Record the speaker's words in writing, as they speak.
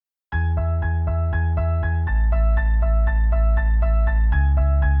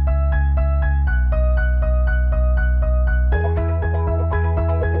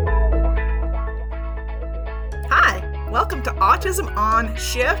Autism on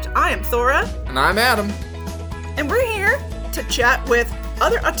Shift. I am Thora. And I'm Adam. And we're here to chat with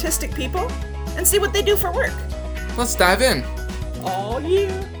other autistic people and see what they do for work. Let's dive in. Oh,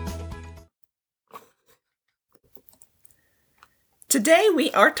 yeah. Today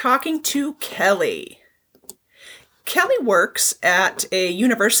we are talking to Kelly. Kelly works at a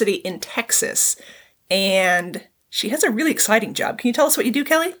university in Texas, and she has a really exciting job. Can you tell us what you do,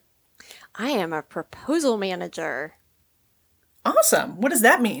 Kelly? I am a proposal manager. Awesome. What does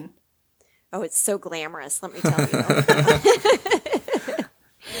that mean? Oh, it's so glamorous, let me tell you.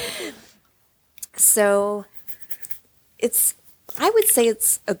 So, I would say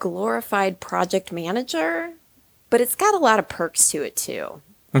it's a glorified project manager, but it's got a lot of perks to it too.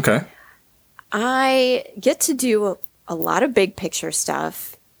 Okay. I get to do a lot of big picture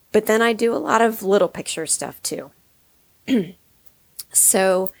stuff, but then I do a lot of little picture stuff too.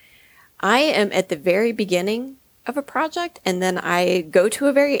 So I am at the very beginning of a project, and then I go to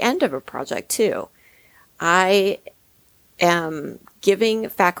a very end of a project too. I am giving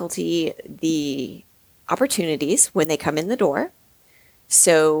faculty the opportunities when they come in the door.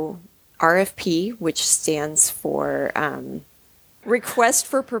 So RFP, which stands for Request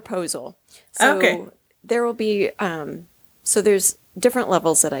for Proposal. So okay. There will be, so there's different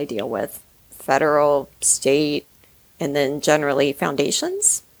levels that I deal with: federal, state, and then generally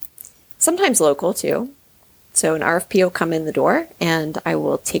foundations, sometimes local too. So an RFP will come in the door, and I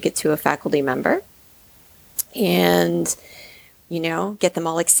will take it to a faculty member and, get them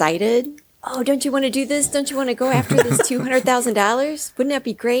all excited. Oh, don't you want to do this? Don't you want to go after this $200,000? Wouldn't that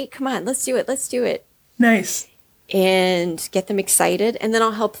be great? Come on, let's do it. Let's do it. Nice. And get them excited. And then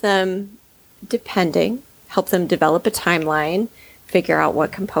I'll help them, help them develop a timeline, figure out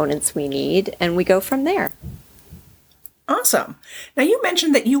what components we need, and we go from there. Awesome. Now, you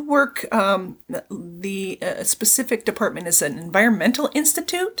mentioned that you work, the specific department is an environmental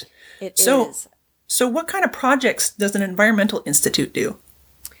institute. It is. So what kind of projects does an environmental institute do?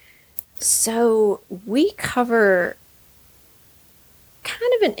 So we cover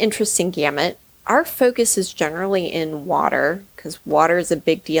kind of an interesting gamut. Our focus is generally in water, because water is a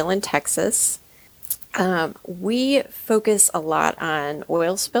big deal in Texas. We focus a lot on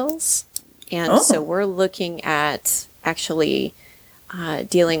oil spills. And so we're looking at actually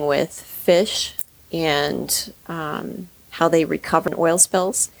dealing with fish and how they recover in oil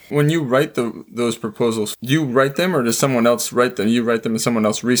spills. When you write those proposals, do you write them or does someone else write them? You write them and someone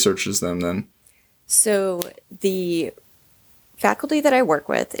else researches them then? So the faculty that I work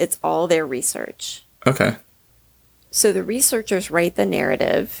with, it's all their research. Okay. So the researchers write the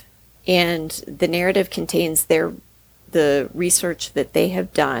narrative, and the narrative contains the research that they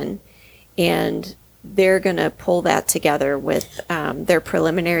have done, and they're going to pull that together with their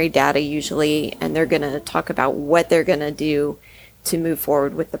preliminary data usually, and they're going to talk about what they're going to do to move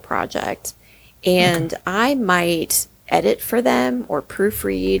forward with the project. And I might edit for them or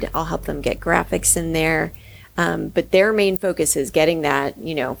proofread. I'll help them get graphics in there. But their main focus is getting that,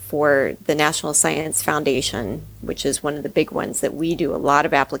 for the National Science Foundation, which is one of the big ones that we do a lot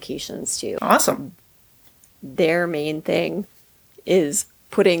of applications to. Awesome. Their main thing is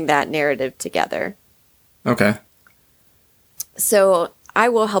putting that narrative together. Okay. So I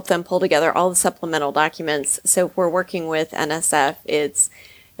will help them pull together all the supplemental documents. So if we're working with NSF, it's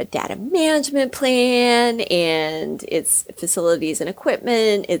a data management plan, and it's facilities and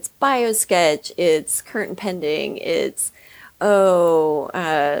equipment, it's BioSketch, it's current and pending, it's,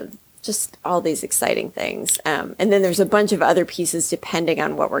 just all these exciting things. And then there's a bunch of other pieces depending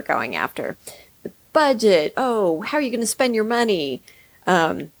on what we're going after. The budget, how are you going to spend your money?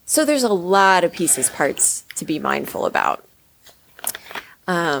 So there's a lot of parts to be mindful about.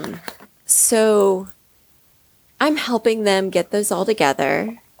 So I'm helping them get those all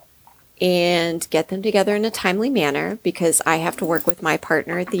together and get them together in a timely manner, because I have to work with my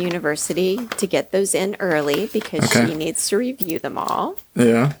partner at the university to get those in early, because she needs to review them all.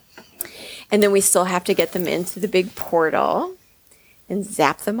 Yeah. And then we still have to get them into the big portal and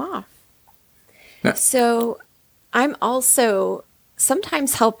zap them off. Yeah. So I'm also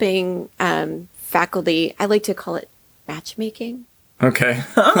sometimes helping faculty. I like to call it matchmaking. Okay.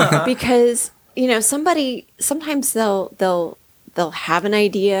 Because, sometimes they'll have an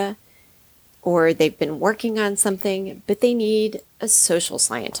idea, or they've been working on something, but they need a social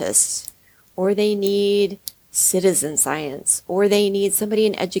scientist, or they need citizen science, or they need somebody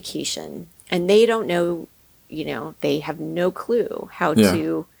in education, and they don't know, they have no clue how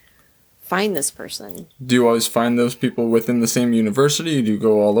to find this person. Do you always find those people within the same university? Do you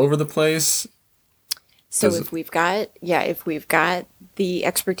go all over the place? So if we've got the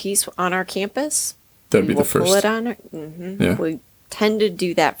expertise on our campus, That'd be we'll the first. pull it on. Yeah. We tend to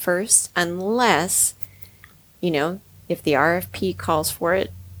do that first, unless, if the RFP calls for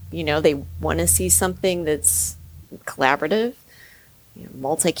it, they want to see something that's collaborative,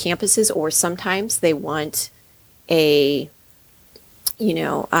 multi-campuses, or sometimes they want a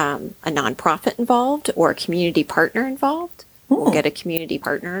nonprofit involved or a community partner involved. We'll get a community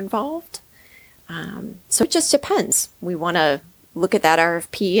partner involved. So it just depends. We want to look at that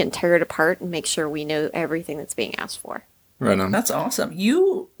RFP and tear it apart and make sure we know everything that's being asked for. Right on. That's awesome.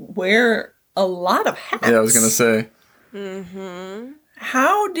 You wear a lot of hats. Yeah, I was going to say. Mm-hmm.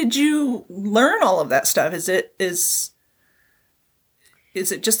 How did you learn all of that stuff? Is it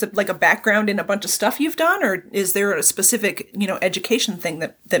just like a background in a bunch of stuff you've done, or is there a specific, education thing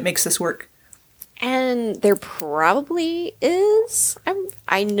that makes this work? And there probably is.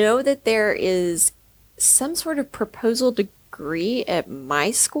 I know that there is some sort of proposal degree at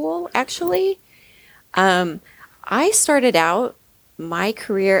my school, actually. I started out my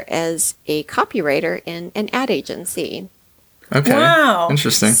career as a copywriter in an ad agency. Okay. Wow.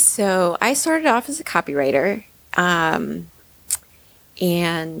 Interesting. So I started off as a copywriter, and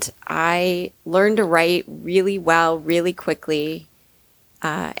I learned to write really well, really quickly.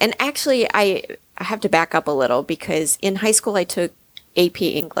 And actually, I have to back up a little, because in high school I took AP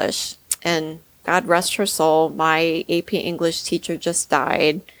English, and God rest her soul, my AP English teacher just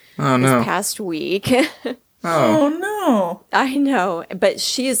died this past week. Oh, no. I know, but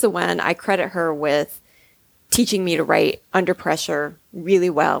she is the one I credit her with teaching me to write under pressure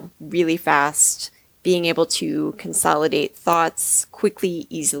really well, really fast, being able to consolidate thoughts quickly,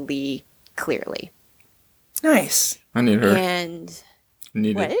 easily, clearly. Nice. I need her. And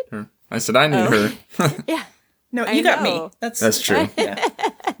Needed what? her. I said I need her. yeah, No, I you got know. me. That's true. Yeah.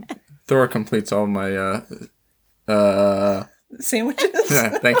 Thor completes all my Sandwiches.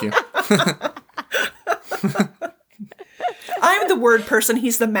 yeah, thank you. I'm the word person.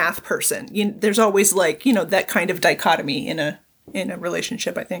 He's the math person. There's always that kind of dichotomy in a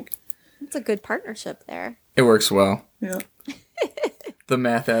relationship, I think. it's a good partnership there. It works well. Yeah. The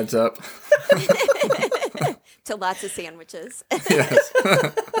math adds up. To lots of sandwiches. Yes.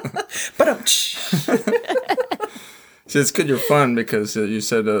 But See, it's good you're fun, because you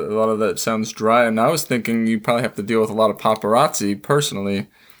said a lot of that sounds dry, and I was thinking you probably have to deal with a lot of paparazzi personally.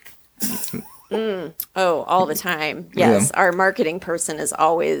 Oh, all the time. Yes. Our marketing person is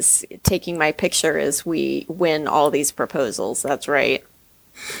always taking my picture as we win all these proposals. That's right.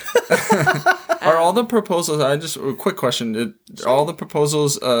 Are all the proposals, a quick question, all the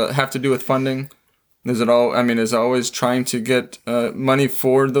proposals have to do with funding? Is it always trying to get money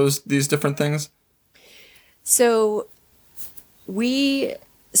for these different things? So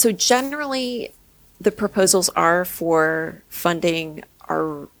generally the proposals are for funding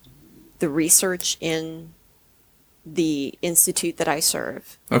the research in the institute that I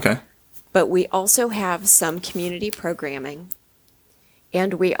serve. Okay. But we also have some community programming,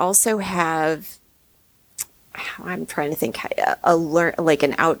 and we also have, I'm trying to think, like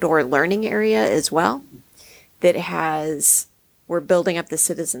an outdoor learning area as well we're building up the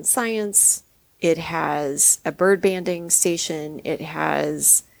citizen science. It has a bird banding station. It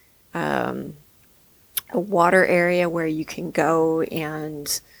has a water area where you can go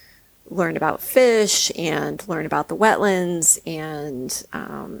and learn about fish and learn about the wetlands and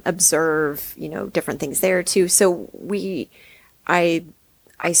observe, different things there too. So I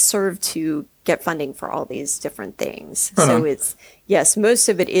serve to get funding for all these different things. Right on. So most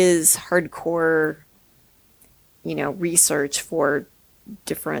of it is hardcore, research for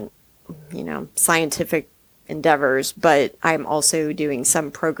different, scientific endeavors, but I'm also doing some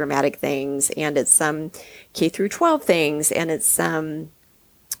programmatic things, and it's some K through 12 things, and it's some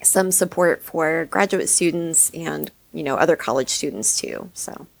support for graduate students and, other college students too.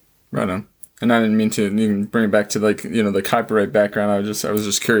 So. Right on. And I didn't mean to even bring it back to the copyright background. I was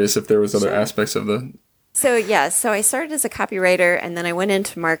just curious if there was other aspects of the. So I started as a copywriter, and then I went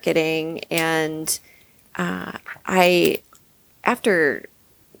into marketing, and after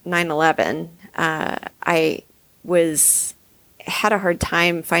 9/11, I had a hard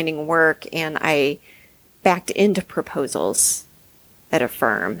time finding work, and I backed into proposals at a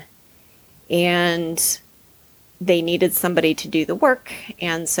firm, and they needed somebody to do the work.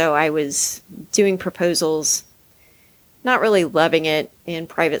 And so I was doing proposals, not really loving it in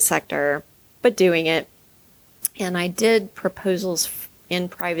private sector, but doing it. And I did proposals in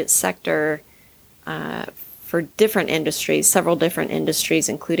private sector for different industries, several different industries,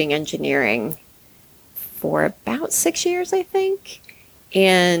 including engineering, for about 6 years, I think.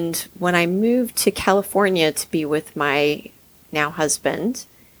 And when I moved to California to be with my now husband,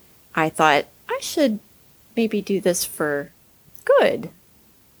 I thought I should maybe do this for good.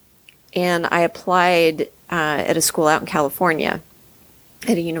 And I applied at a school out in California,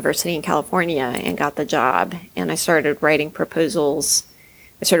 at a university in California, and got the job. And I started writing proposals.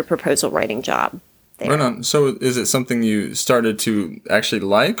 I started a proposal writing job there. Right on. So is it something you started to actually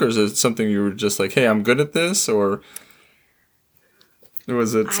like, or is it something you were just like, hey, I'm good at this, or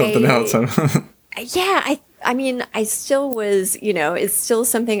was it something else? Yeah, I mean, I still was, it's still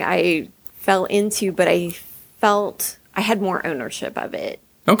something I fell into, but I felt I had more ownership of it.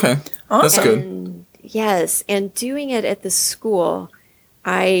 Okay, that's good. And yes, and doing it at the school,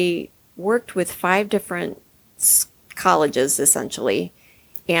 I worked with 5 different colleges, essentially,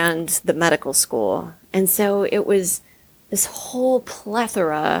 and the medical school. And so it was this whole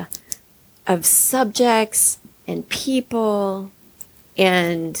plethora of subjects and people,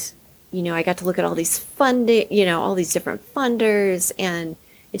 and I got to look at all these funding, all these different funders, and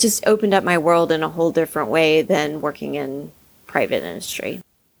it just opened up my world in a whole different way than working in private industry.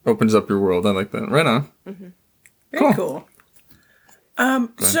 Opens up your world. I like that. Right on. Mm-hmm. Very cool.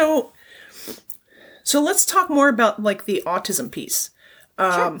 So let's talk more about like the autism piece.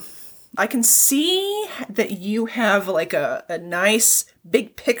 Sure. I can see that you have like a nice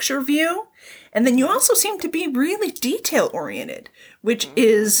big picture view, and then you also seem to be really detail oriented, which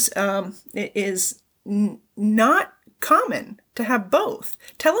is not common to have both.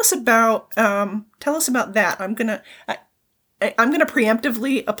 Tell us about that. I'm gonna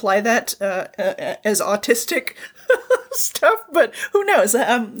preemptively apply that as autistic stuff, but who knows?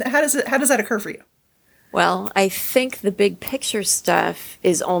 How does that occur for you? Well, I think the big picture stuff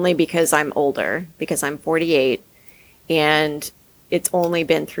is only because I'm older, because I'm 48, and it's only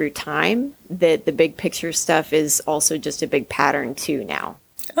been through time that the big picture stuff is also just a big pattern too now.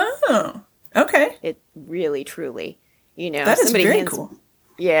 Oh, okay. It really, truly, that is very cool.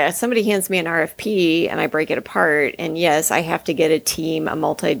 Yeah, somebody hands me an RFP and I break it apart, and yes, I have to get a team, a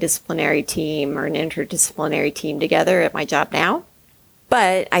multidisciplinary team or an interdisciplinary team together at my job now.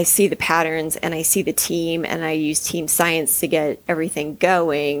 But I see the patterns and I see the team, and I use team science to get everything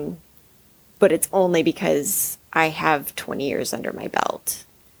going. But it's only because I have 20 years under my belt.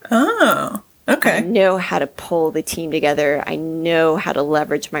 Oh, okay. I know how to pull the team together. I know how to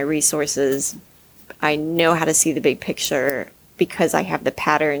leverage my resources. I know how to see the big picture because I have the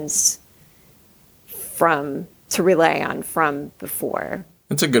patterns to rely on from before.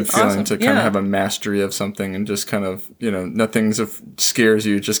 It's a good feeling awesome. to kind of have a mastery of something and just kind of, nothing scares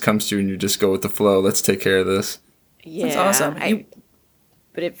you. It just comes to you and you just go with the flow. Let's take care of this. Yeah, that's awesome.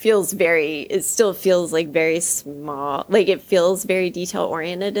 But it still feels like very small. Like it feels very detail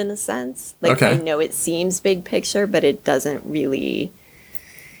oriented in a sense. Like okay. I know it seems big picture, but it doesn't really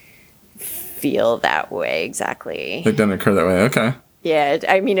feel that way exactly. It doesn't occur that way. Okay. Yeah,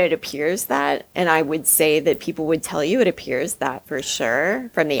 it appears that, and I would say that people would tell you it appears that for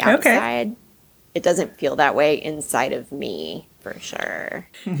sure from the outside. Okay. It doesn't feel that way inside of me for sure.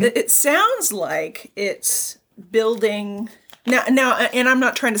 It sounds like it's building now, and I'm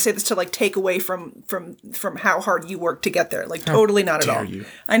not trying to say this to like take away from how hard you work to get there. Like totally not at all. You.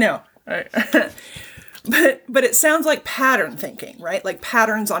 I know. But it sounds like pattern thinking, right? Like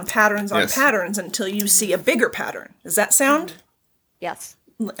patterns on patterns on patterns until you see a bigger pattern. Does that sound? Yes.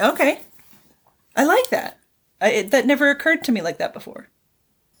 Okay. I like that. That never occurred to me like that before.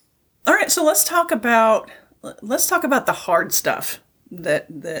 All right, so let's talk about the hard stuff.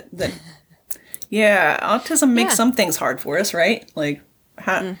 Yeah, autism makes some things hard for us, right? Like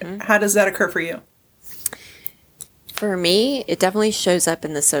how does that occur for you? For me, it definitely shows up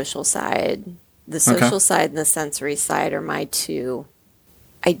in the social side. The social side and the sensory side are my two.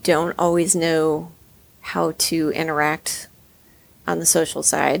 I don't always know how to interact on the social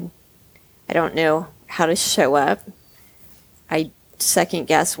side. I don't know how to show up. I second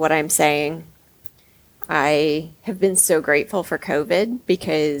guess what I'm saying. I have been so grateful for COVID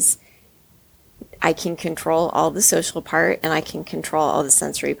because I can control all the social part and I can control all the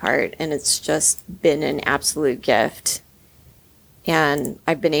sensory part, and it's just been an absolute gift. And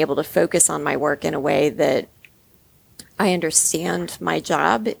I've been able to focus on my work in a way that I understand my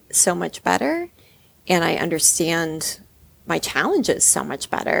job so much better, and I understand my challenges so much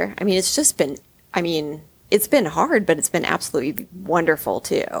better. I mean, it's been hard, but it's been absolutely wonderful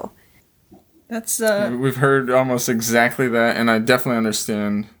too. That's We've heard almost exactly that, and I definitely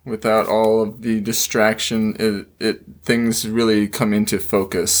understand. Without all of the distraction, things really come into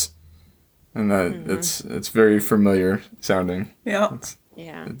focus, and that it's very familiar sounding. Yeah.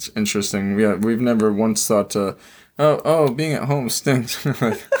 It's interesting. We've never once thought, being at home stinks.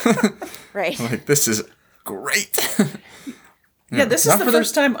 Right. Like, this is great. Yeah, this is Not the for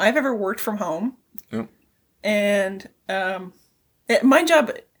first time I've ever worked from home. Yep. And my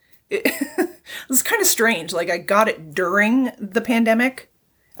job, it was kind of strange. Like, I got it during the pandemic.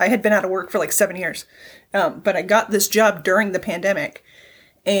 I had been out of work for like 7 years. But I got this job during the pandemic.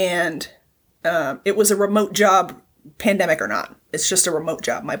 And it was a remote job, pandemic or not. It's just a remote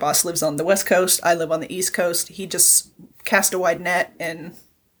job. My boss lives on the West Coast. I live on the East Coast. He just cast a wide net. And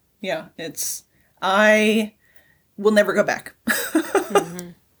yeah, I will never go back.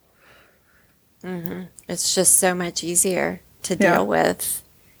 It's just so much easier to deal with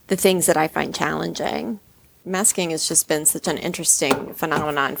the things that I find challenging. Masking has just been such an interesting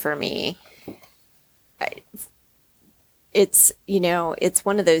phenomenon for me. It's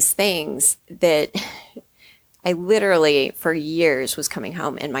one of those things that I literally, for years, was coming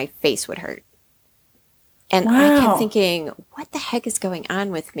home and my face would hurt. And I kept thinking, what the heck is going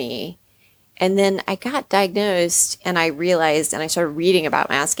on with me? And then I got diagnosed and I realized, and I started reading about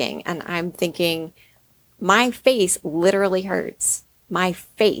masking, and I'm thinking, my face literally hurts. My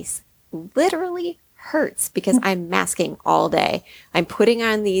face literally hurts because I'm masking all day. I'm putting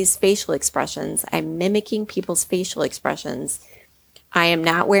on these facial expressions. I'm mimicking people's facial expressions. I am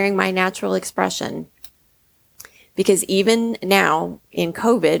not wearing my natural expression. Because even now in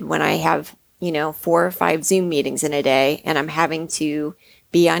COVID, when I have, 4 or 5 Zoom meetings in a day and I'm having to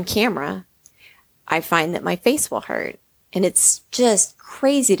be on camera, I find that my face will hurt. And it's just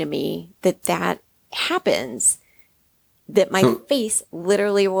crazy to me that happens, that my face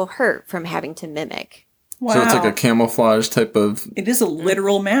literally will hurt from having to mimic. Wow. So it's like a camouflage type of... It is a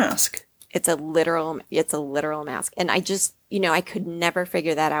literal mask. It's a literal mask. And I just, I could never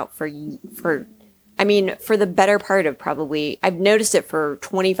figure that out for the better part of probably, I've noticed it for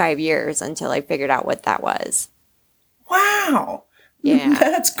 25 years until I figured out what that was. Wow. Yeah.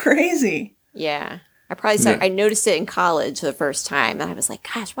 That's crazy. Yeah. I noticed it in college the first time, and I was like,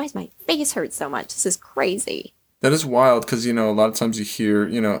 gosh, why does my face hurt so much? This is crazy. That is wild because, a lot of times you hear,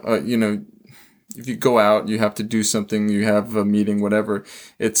 if you go out, you have to do something, you have a meeting, whatever.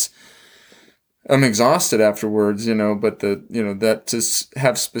 I'm exhausted afterwards, but that to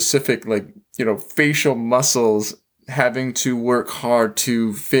have specific, facial muscles having to work hard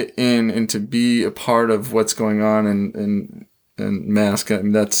to fit in and to be a part of what's going on and mask. I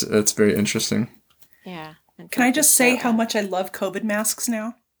mean, that's very interesting. Yeah. Can I just say how much I love COVID masks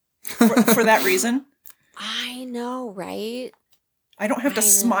now? For that reason? I know, right? I don't have to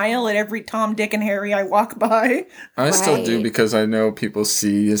smile at every Tom, Dick, and Harry I walk by. I still do because I know people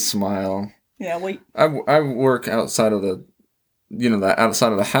see a smile. Yeah, I work outside of the,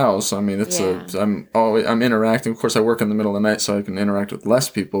 outside of the house. I mean, I'm interacting. Of course, I work in the middle of the night, so I can interact with less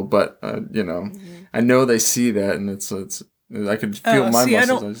people. But I know they see that, and it's I could feel my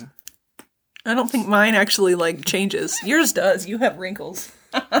muscles. I don't think mine actually changes. Yours does. You have wrinkles.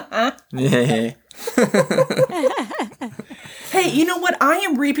 Yeah. Hey, you know what? I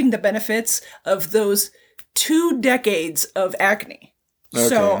am reaping the benefits of those 2 decades of acne. Okay.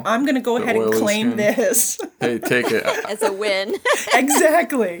 So I'm going to go ahead and claim this. Hey, take it. As a win.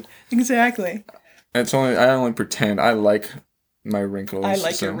 Exactly. I only pretend. I like my wrinkles. I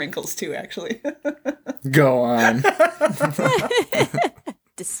like your wrinkles too, actually. Go on.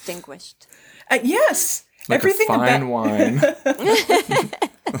 Distinguished. Yes. Like everything a fine wine.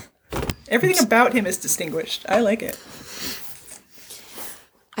 Everything about him is distinguished. I like it.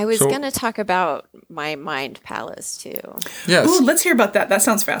 I was going to talk about my mind palace too. Yes. Ooh, let's hear about that. That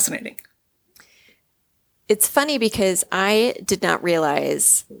sounds fascinating. It's funny because I did not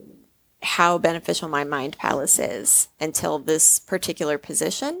realize how beneficial my mind palace is until this particular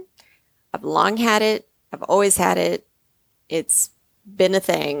position. I've long had it. I've always had it. It's been a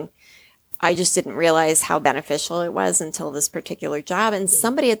thing. I just didn't realize how beneficial it was until this particular job. And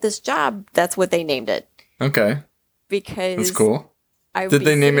somebody at this job, that's what they named it. Okay. Because that's cool. Did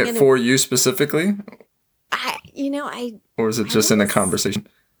they name it for you specifically? Or is it just in a conversation?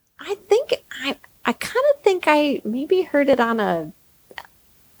 I think I kind of think I maybe heard it on a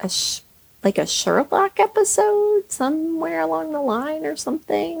Sherlock episode somewhere along the line or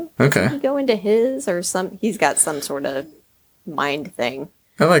something. Okay. Did he go into his or he's got some sort of mind thing.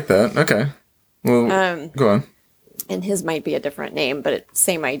 I like that. Okay. Well, go on. And his might be a different name, but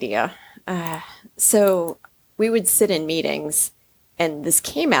same idea. So we would sit in meetings, and this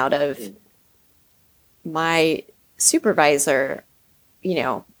came out of my supervisor.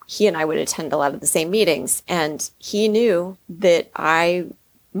 He and I would attend a lot of the same meetings, and he knew that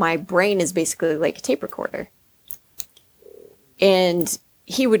my brain is basically like a tape recorder. And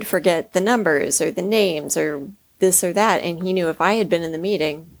he would forget the numbers or the names or this or that, and he knew if I had been in the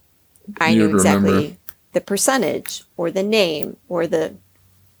meeting, I knew exactly the percentage or the name or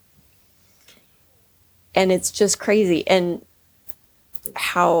and it's just crazy. And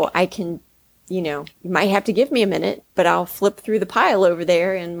how I can, you might have to give me a minute, but I'll flip through the pile over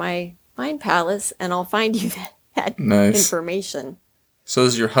there in my Mind Palace and I'll find you that Nice. information. So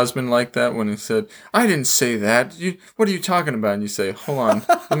is your husband like that when he said, I didn't say that? What are you talking about? And you say, hold on,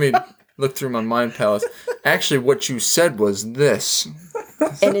 let me look through my Mind Palace. Actually, what you said was this.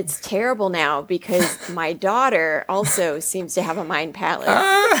 And it's terrible now because my daughter also seems to have a Mind Palace.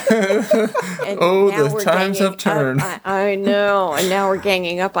 And Oh, now the we're times ganging have turned. up. I know. And now we're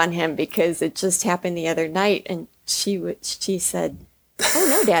ganging up on him because it just happened the other night. And she said, oh,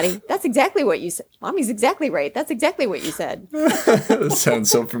 no, Daddy, that's exactly what you said. Mommy's exactly right. That's exactly what you said. That sounds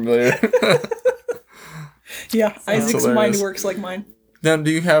so familiar. Yeah, Isaac's mind hilarious. works like mine. Now,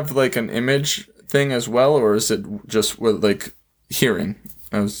 do you have like an image thing as well, or is it just with like hearing?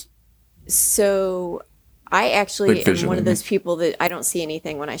 So I actually Like am visual, one of I mean. those people that I don't see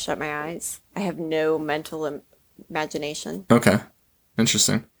anything when I shut my eyes. I have no mental imagination. Okay,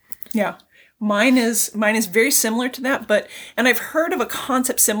 interesting. Yeah. Mine is very similar to that, and I've heard of a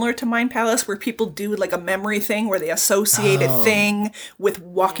concept similar to Mind Palace where people do like a memory thing where they associate a thing with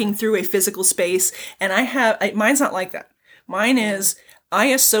walking through a physical space. And mine's not like that. Mine is I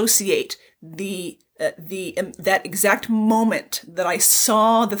associate that exact moment that I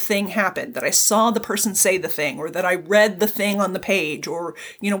saw the thing happen, that I saw the person say the thing, or that I read the thing on the page, or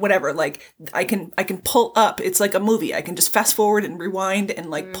whatever. Like I can pull up. It's like a movie. I can just fast forward and rewind and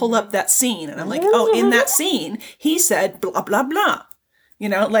like pull up that scene, and I'm like, oh, in that scene he said blah blah blah.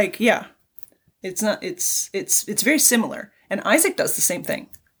 Yeah. It's not. It's very similar. And Isaac does the same thing.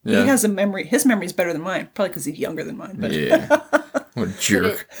 Yeah. He has a memory. His memory is better than mine, probably because he's younger than mine. But Yeah. What a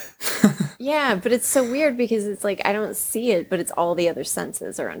jerk. Yeah, but it's so weird because it's like I don't see it, but it's all the other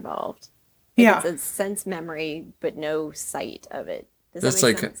senses are involved. yeah, It's a sense memory, but no sight of it. Does That's that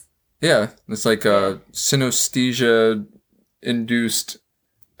make like- sense? Yeah, it's like a synesthesia induced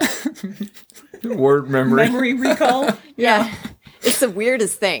word memory. memory recall. Yeah. It's the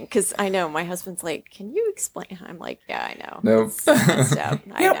weirdest thing because I know my husband's like, can you explain? I'm like, yeah, I know. Nope. It's messed up.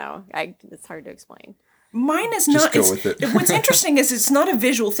 I Yep. know. It's hard to explain. Mine is Just not. go It's, with it. What's interesting is it's not a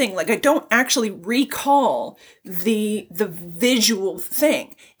visual thing. Like I don't actually recall the visual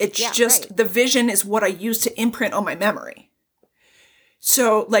thing. It's Yeah, just right. the vision is what I use to imprint on my memory.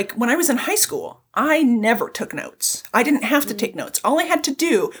 So, like when I was in high school, I never took notes. I didn't have to take notes. All I had to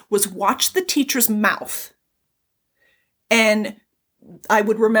do was watch the teacher's mouth, and I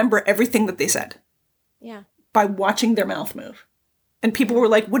would remember everything that they said Yeah. by watching their mouth move. And people were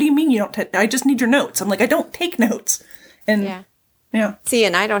like, what do you mean you don't take? I just need your notes. I'm like, I don't take notes. And Yeah. yeah. See,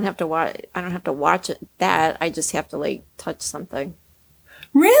 and I don't have to watch it, that. I just have to like touch something.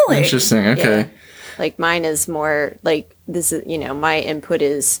 Really? Interesting. Okay. Yeah. Like mine is more like this is, my input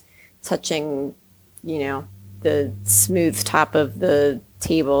is touching, the smooth top of the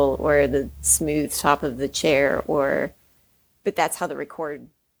table or the smooth top of the chair but that's how the recording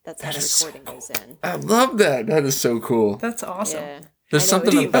goes in. I love that. That is so cool. That's awesome. Yeah. There's I know,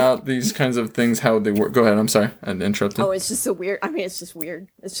 something it's- about these kinds of things, how they work. Go ahead. I'm sorry. I interrupted. Oh, it's just so weird. I mean, it's just weird.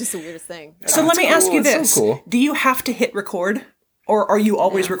 It's just the weirdest thing. So let me cool. ask you It's so this. cool. Do you have to hit record or are you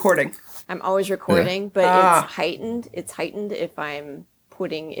always recording? I'm always recording, but Ah. it's heightened. It's heightened if I'm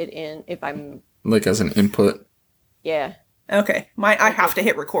putting it in, if I'm, Like as an input. yeah. Okay. I have to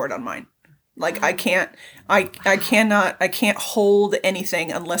hit record on mine. Like I can't hold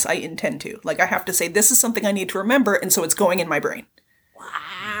anything unless I intend to. Like I have to say this is something I need to remember and so it's going in my brain.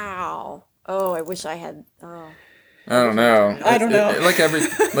 Wow. Oh, I wish I had, oh. I don't know. I don't know. Like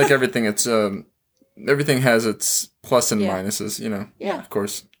everything, it's everything has its plus and Yeah. minuses. Yeah. Of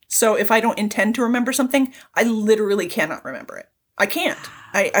course. So if I don't intend to remember something, I literally cannot remember it. I can't.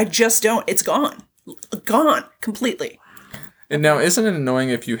 I just don't. It's gone. Gone completely. And now, isn't it annoying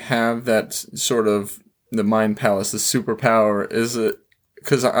if you have that sort of the mind palace, the superpower? Is it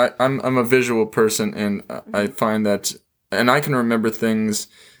because I'm a visual person, and I find that, and I can remember things.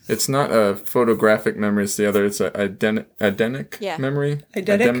 It's not a photographic memory; it's the other. It's a eidetic Yeah. memory.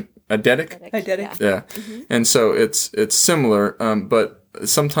 Eidetic? Eidetic. I did it. Yeah. Yeah, and so it's similar, but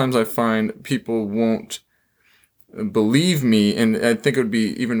sometimes I find people won't believe me, and I think it would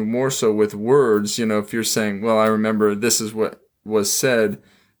be even more so with words. If you're saying, "Well, I remember this is what was said,"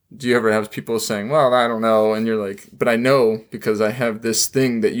 do you ever have people saying, "Well, I don't know," and you're like, "But I know because I have this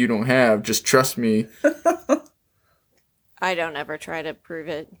thing that you don't have. Just trust me." I don't ever try to prove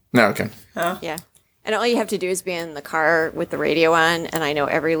it. No, okay. Yeah. And all you have to do is be in the car with the radio on, and I know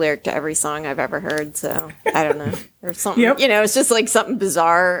every lyric to every song I've ever heard. So I don't know, or something. Yep. It's just like something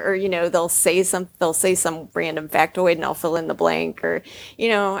bizarre, or they'll say some random factoid, and I'll fill in the blank, or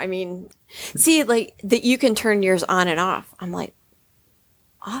I mean, see, like that you can turn yours on and off. I'm like,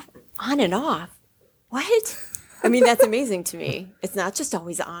 off, on and off. What? I mean, that's amazing to me. It's not just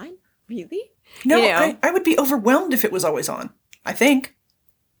always on, really. No, I would be overwhelmed if it was always on. I think.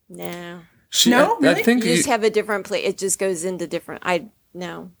 No. No, really? I think You just have a different play. It just goes into different. I don't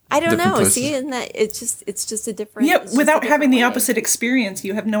know. places. See, and that it's just a different. Yeah, it's just a without having different the way. opposite experience,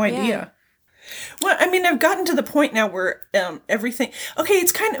 you have no idea. Well, I mean, I've gotten to the point now where everything. Okay,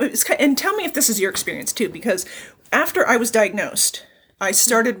 it's kind of, and tell me if this is your experience too, because after I was diagnosed, I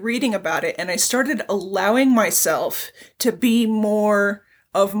started reading about it, and I started allowing myself to be more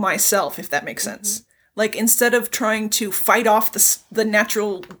of myself, if that makes sense. Like, instead of trying to fight off the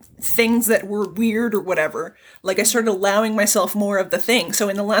natural things that were weird or whatever, like, I started allowing myself more of the thing. So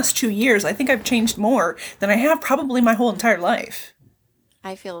in the last 2 years, I think I've changed more than I have probably my whole entire life.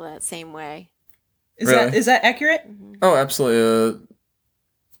 I feel that same way. Really? Is that accurate? Oh, absolutely.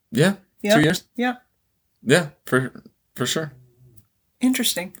 Yeah. Yeah. 2 years. Yeah. Yeah, for sure.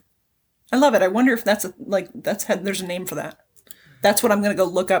 Interesting. I love it. I wonder if there's a name for that. That's what I'm going to go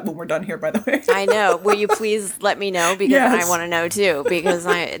look up when we're done here, by the way. I know. Will you please let me know, because Yes. I want to know too, because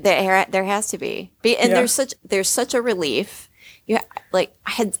there has to be. And Yeah. there's such a relief. Like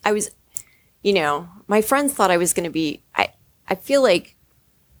I was, my friends thought I was going to be. I feel like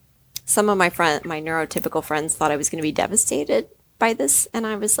some of my neurotypical friends thought I was going to be devastated by this, and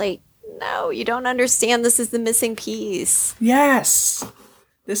I was like, no, you don't understand. This is the missing piece. Yes.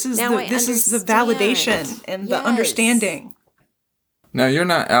 This is Now I the understand. validation and the Yes. understanding. Now, you're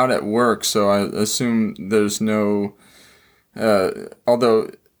not out at work, so I assume there's no... although,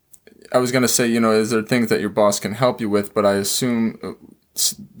 I was going to say, is there things that your boss can help you with, but I assume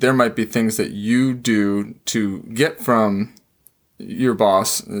there might be things that you do to get from your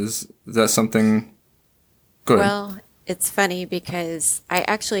boss. Is that something... Go ahead. Well, it's funny because I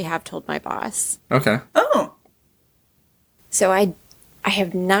actually have told my boss. Okay. Oh. So I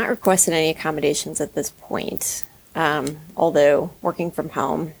have not requested any accommodations at this point. Although working from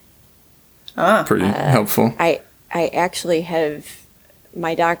home, Pretty helpful. I actually have,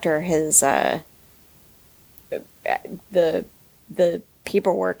 my doctor has, the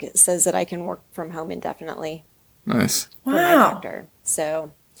paperwork says that I can work from home indefinitely Nice. for my Wow. doctor.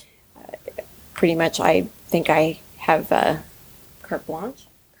 So pretty much I think I have carte blanche.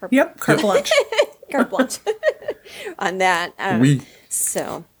 Yep. Carte blanche. Carte blanche on that. We.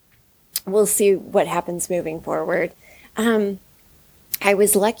 So we'll see what happens moving forward. I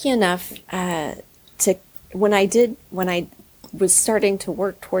was lucky enough to when I was starting to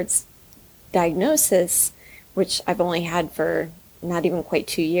work towards diagnosis, which I've only had for not even quite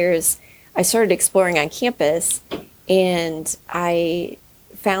 2 years. I started exploring on campus, and I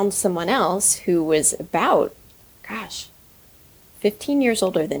found someone else who was about, 15 years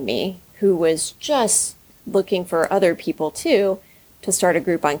older than me, who was just looking for other people too to start a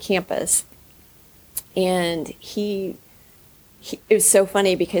group on campus. And it was so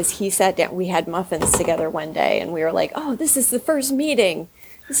funny because he sat down, we had muffins together one day, and we were like, oh, this is the first meeting.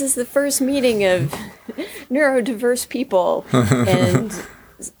 This is the first meeting of neurodiverse people.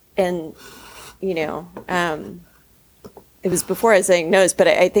 and it was before I was diagnosed, but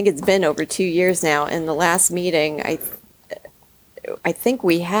I think it's been over 2 years now. And the last meeting, I think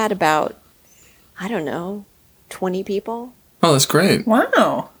we had about, 20 people. Oh, that's great.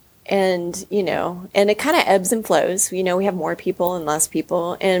 Wow. And, and it kind of ebbs and flows. We have more people and less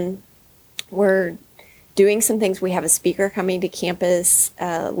people. And we're doing some things. We have a speaker coming to campus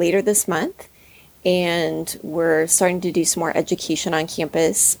later this month. And we're starting to do some more education on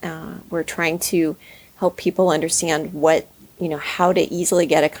campus. We're trying to help people understand how to easily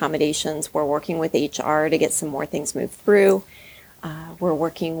get accommodations. We're working with HR to get some more things moved through. We're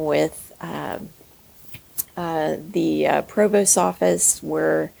working with the provost's office.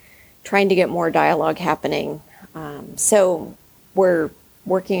 We're trying to get more dialogue happening. So we're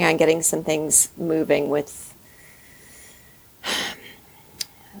working on getting some things moving with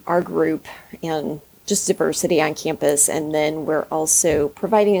our group and just diversity on campus. And then we're also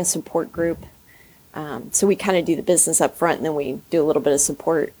providing a support group. So we kind of do the business up front, and then we do a little bit of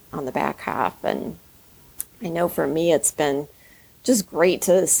support on the back half. And I know for me, it's been just great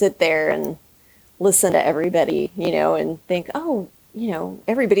to sit there and listen to everybody, and think,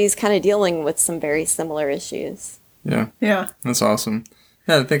 everybody's kind of dealing with some very similar issues. Yeah. Yeah. That's awesome.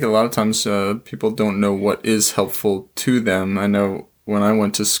 Yeah, I think a lot of times people don't know what is helpful to them. I know when I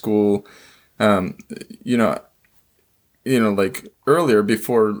went to school, you know, like earlier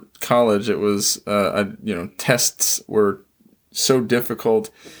before college, it was, tests were so difficult.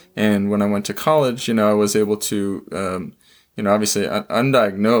 And when I went to college, I was able to, obviously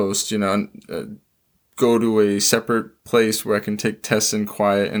undiagnosed, go to a separate place where I can take tests in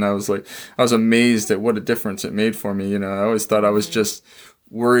quiet. And I was amazed at what a difference it made for me. I always thought I was just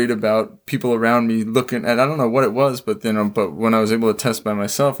worried about people around me looking at, I don't know what it was, but but when I was able to test by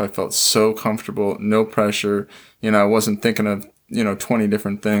myself, I felt so comfortable, no pressure. I wasn't thinking of, 20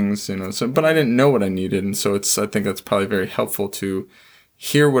 different things, but I didn't know what I needed. And so I think that's probably very helpful to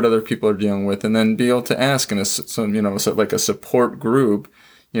hear what other people are dealing with and then be able to ask in like a support group,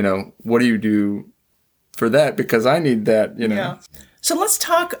 what do you do for that? Because I need that, Yeah. So let's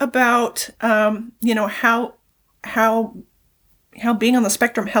talk about, how being on the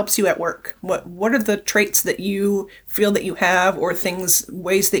spectrum helps you at work. What are the traits that you feel that you have, or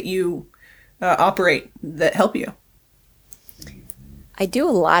ways that you operate that help you? I do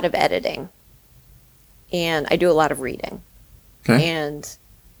a lot of editing, and I do a lot of reading. Okay. And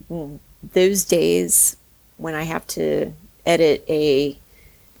those days when I have to edit a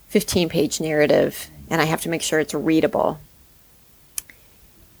 15-page narrative and I have to make sure it's readable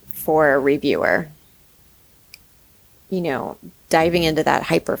for a reviewer, diving into that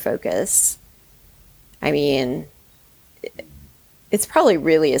hyper-focus, I mean, it's probably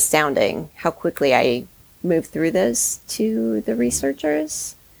really astounding how quickly I move through those to the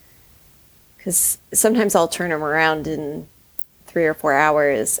researchers. Because sometimes I'll turn them around in 3 or 4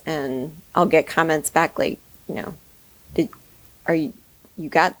 hours and I'll get comments back like, you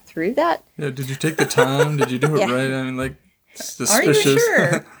got through that? Yeah, did you take the time? Did you do it Yeah. right? I mean, like, suspicious. Are you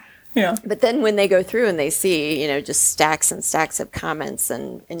sure? Yeah. But then when they go through and they see, just stacks and stacks of comments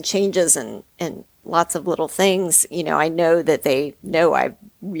and changes and lots of little things, I know that they know I've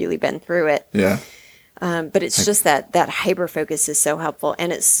really been through it. Yeah. But it's just that hyper focus is so helpful.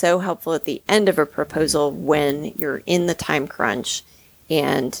 And it's so helpful at the end of a proposal when you're in the time crunch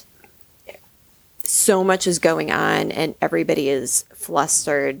and so much is going on and everybody is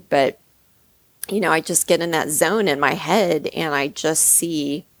flustered. But, I just get in that zone in my head and I just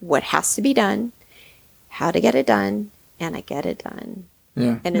see what has to be done, how to get it done, and I get it done.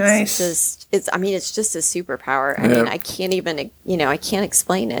 Yeah. And Nice. it's just a superpower. I Yeah. mean, I can't even, I can't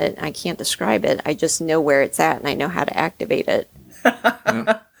explain it. I can't describe it. I just know where it's at and I know how to activate it.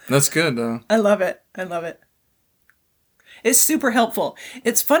 That's good, though. I love it. It's super helpful.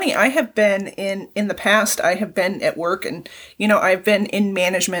 It's funny. I have been in the past, I have been at work and, I've been in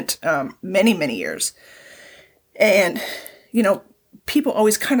management many, many years. And, people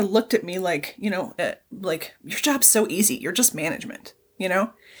always kind of looked at me like, like, your job's so easy. You're just management,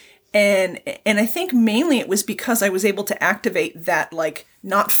 And I think mainly it was because I was able to activate that, like,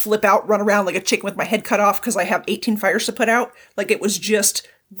 not flip out, run around like a chicken with my head cut off because I have 18 fires to put out. Like, it was just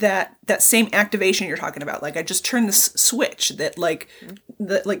that same activation you're talking about. Like, I just turn this switch that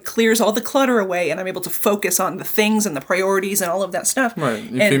clears all the clutter away, and I'm able to focus on the things and the priorities and all of that stuff. Right.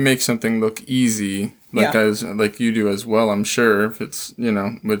 If you make something look easy, like you do as well, I'm sure. If it's,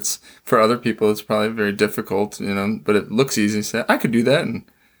 it's for other people, it's probably very difficult, but it looks easy. Say, I could do that. And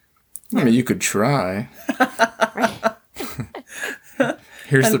I mean, you could try.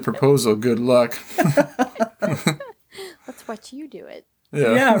 Here's the proposal. Good luck. Let's watch you do it.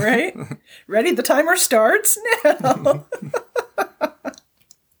 Yeah, right? Ready? The timer starts now.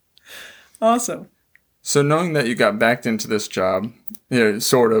 Awesome. So knowing that you got backed into this job,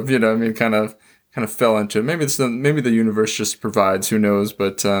 sort of, kind of fell into it. Maybe the universe just provides, who knows,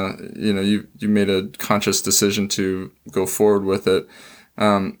 but you made a conscious decision to go forward with it.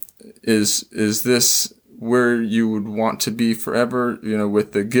 Is this where you would want to be forever,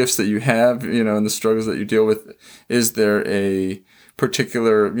 with the gifts that you have, and the struggles that you deal with? Is there a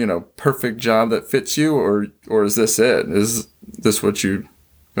particular, perfect job that fits you, or is this it? Is this what you,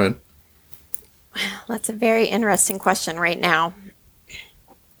 go ahead. That's a very interesting question right now.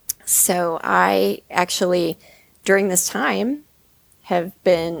 So I actually, during this time, have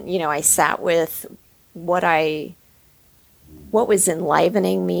been, I sat with what was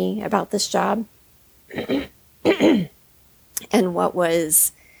enlivening me about this job and what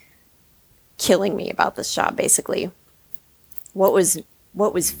was killing me about this job, basically. What was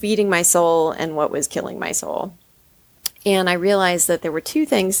feeding my soul and what was killing my soul. And I realized that there were two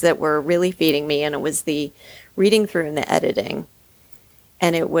things that were really feeding me, and it was the reading through and the editing.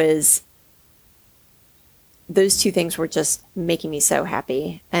 And it was, those two things were just making me so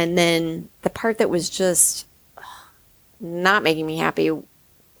happy. And then the part that was just not making me happy it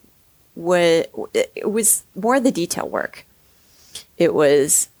was more the detail work. It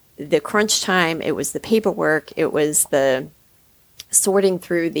was the crunch time, it was the paperwork, it was the sorting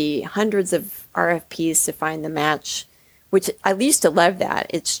through the hundreds of RFPs to find the match, which I used to love that.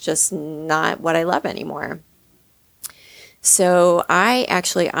 It's just not what I love anymore. So I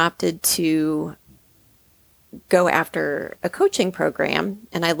actually opted to go after a coaching program,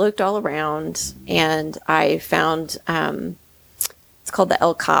 and I looked all around, and I found it's called the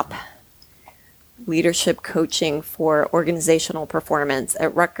LCOP, Leadership Coaching for Organizational Performance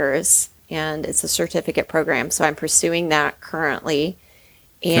at Rutgers, and it's a certificate program. So I'm pursuing that currently.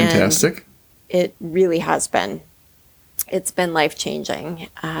 And Fantastic. it really has been. It's been life-changing.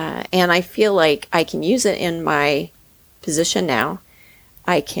 And I feel like I can use it in my position now.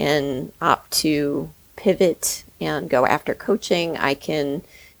 I can opt to pivot and go after coaching. I can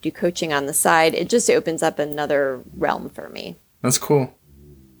do coaching on the side. It just opens up another realm for me. That's cool.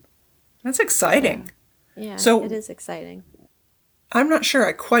 That's exciting. Yeah, So- it is exciting. I'm not sure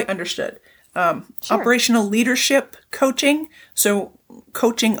I quite understood. Sure. Operational leadership coaching. So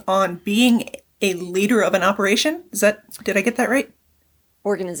coaching on being a leader of an operation. Did I get that right?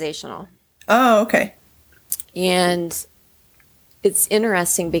 Organizational. Oh, okay. And it's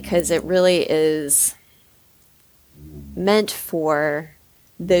interesting because it really is meant for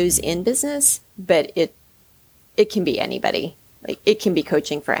those in business, but it can be anybody. Like, it can be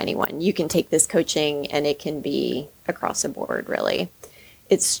coaching for anyone. You can take this coaching and it can be across the board, really.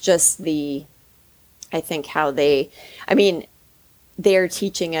 It's just I think they're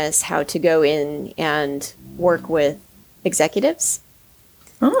teaching us how to go in and work with executives,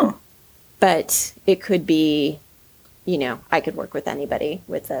 Oh, but it could be, I could work with anybody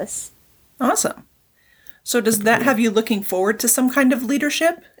with this. awesome. So does that have you looking forward to some kind of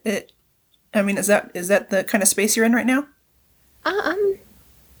leadership? Is that the kind of space you're in right now?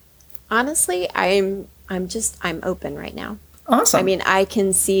 Honestly, I'm open right now. Awesome. I mean, I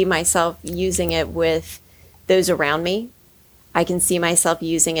can see myself using it with those around me. I can see myself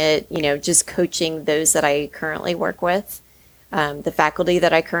using it, just coaching those that I currently work with, the faculty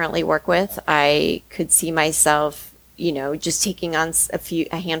that I currently work with. I could see myself, just taking on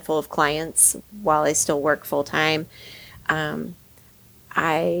a handful of clients while I still work full time. I'm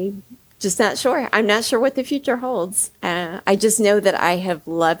just not sure. I'm not sure what the future holds. I just know that I have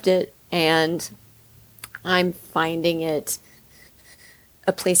loved it, and I'm finding it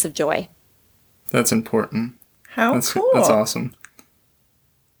a place of joy. That's important. How cool. That's awesome.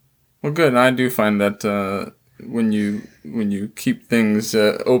 Well, good. And I do find that when you keep things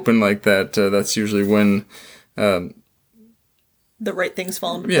open like that, that's usually when The right things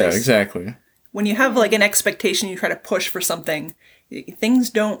fall into place. yeah, exactly. When you have like an expectation, you try to push for something, things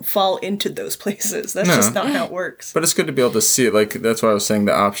don't fall into those places. That's No. just not how it works. But it's good to be able to see it. Like, that's why I was saying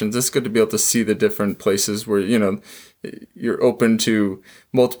the options. It's good to be able to see the different places where, you're open to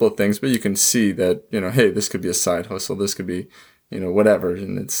multiple things, but you can see that, hey, this could be a side hustle. This could be, whatever.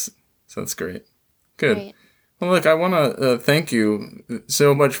 And so that's great. Good. Right. Well, look, I want to thank you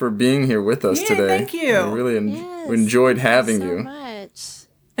so much for being here with us Yeah, today. thank you. I really Yes, enjoyed thank having so you. much.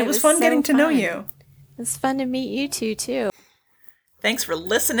 It was fun so getting to know fun. you. It was fun to meet you two, too. Thanks for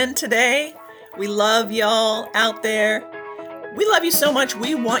listening today. We love y'all out there. We love you so much,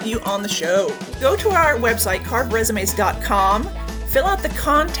 we want you on the show. Go to our website, carvedresumes.com, fill out the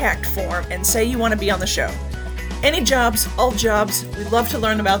contact form, and say you want to be on the show. Any jobs, all jobs, we'd love to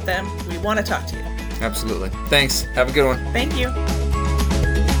learn about them. We want to talk to you. Absolutely. Thanks. Have a good one. Thank you.